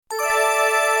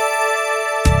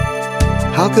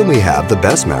How can we have the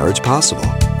best marriage possible?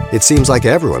 It seems like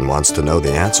everyone wants to know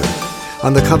the answer.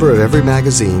 On the cover of every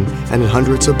magazine and in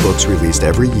hundreds of books released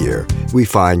every year, we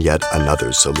find yet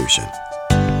another solution.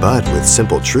 But with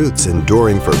simple truths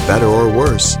enduring for better or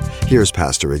worse, here's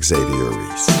Pastor Xavier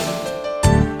Reese.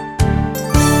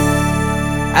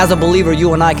 As a believer,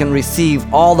 you and I can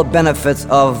receive all the benefits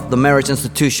of the marriage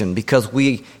institution because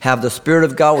we have the Spirit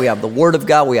of God, we have the Word of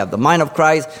God, we have the mind of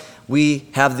Christ. We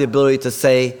have the ability to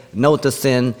say no to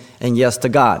sin and yes to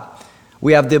God.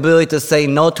 We have the ability to say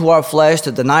no to our flesh,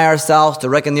 to deny ourselves, to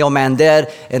reckon the old man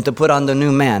dead, and to put on the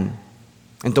new man,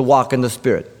 and to walk in the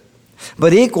Spirit.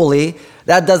 But equally,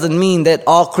 that doesn't mean that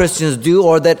all Christians do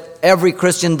or that every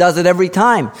Christian does it every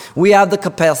time. We have the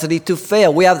capacity to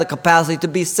fail. We have the capacity to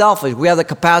be selfish. We have the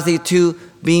capacity to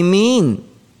be mean.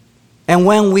 And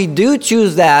when we do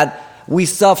choose that, we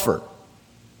suffer.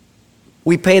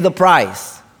 We pay the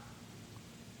price.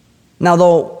 Now,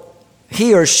 though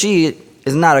he or she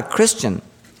is not a Christian,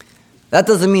 that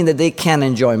doesn't mean that they can't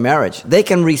enjoy marriage. They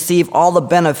can receive all the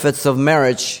benefits of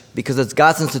marriage because it's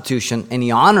God's institution, and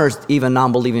He honors even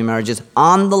non-believing marriages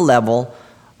on the level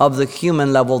of the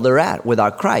human level they're at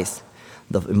without Christ.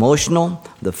 The emotional,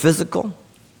 the physical.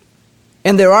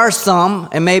 And there are some,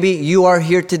 and maybe you are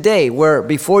here today, where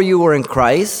before you were in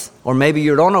Christ, or maybe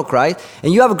you don't know Christ,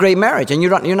 and you have a great marriage, and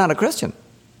you're not a Christian.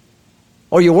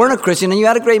 Or you weren't a Christian, and you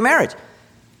had a great marriage.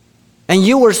 And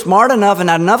you were smart enough and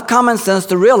had enough common sense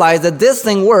to realize that this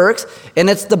thing works and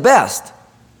it's the best.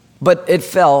 But it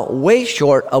fell way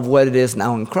short of what it is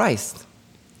now in Christ.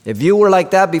 If you were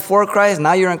like that before Christ,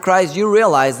 now you're in Christ, you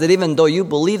realize that even though you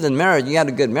believed in marriage, you had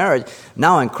a good marriage,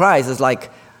 now in Christ it's like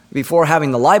before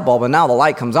having the light bulb and now the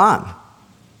light comes on.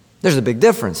 There's a big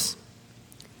difference.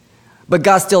 But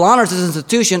God still honors His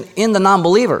institution in the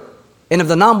non-believer. And if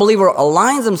the non-believer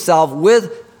aligns himself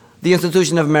with the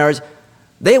institution of marriage,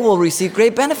 they will receive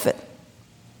great benefit.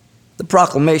 The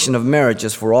proclamation of marriage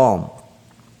is for all.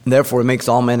 Therefore, it makes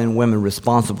all men and women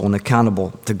responsible and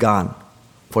accountable to God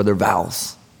for their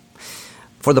vows,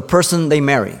 for the person they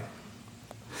marry,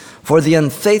 for the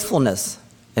unfaithfulness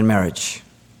in marriage,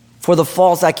 for the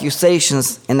false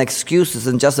accusations and excuses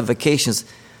and justifications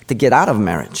to get out of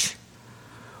marriage,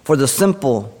 for the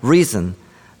simple reason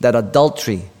that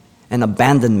adultery and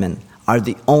abandonment are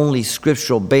the only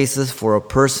scriptural basis for a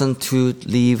person to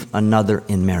leave another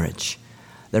in marriage.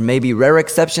 There may be rare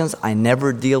exceptions. I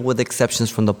never deal with exceptions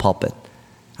from the pulpit.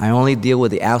 I only deal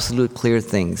with the absolute clear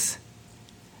things,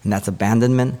 and that's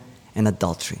abandonment and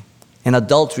adultery. And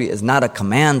adultery is not a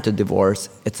command to divorce,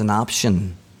 it's an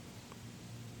option.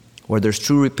 Where there's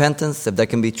true repentance, if there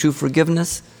can be true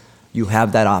forgiveness, you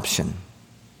have that option.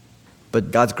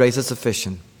 But God's grace is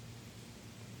sufficient.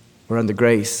 We're under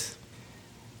grace.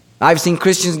 I've seen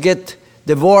Christians get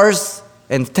divorced,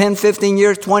 and 10, 15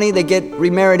 years, 20, they get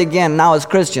remarried again, now as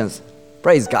Christians.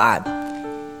 Praise God.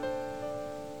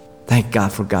 Thank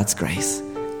God for God's grace.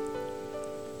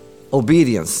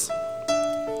 Obedience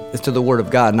is to the Word of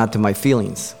God, not to my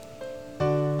feelings.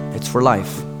 It's for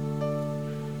life.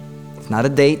 It's not a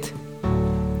date.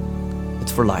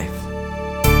 It's for life.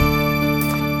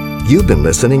 You've been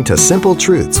listening to Simple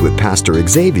Truths with Pastor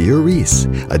Xavier Reese,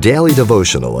 a daily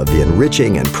devotional of the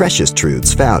enriching and precious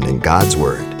truths found in God's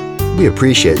Word. We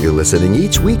appreciate you listening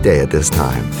each weekday at this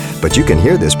time, but you can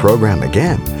hear this program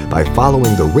again by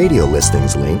following the radio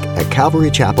listings link at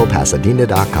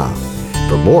CalvaryChapelPasadena.com.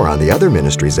 For more on the other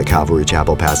ministries at Calvary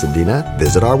Chapel Pasadena,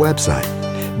 visit our website.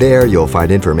 There you'll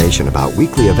find information about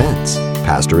weekly events,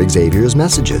 Pastor Xavier's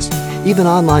messages, even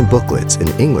online booklets in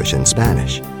English and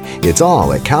Spanish. It's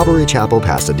all at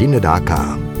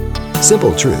CalvaryChapelPasadena.com.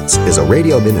 Simple Truths is a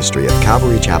radio ministry of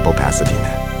Calvary Chapel,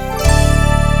 Pasadena.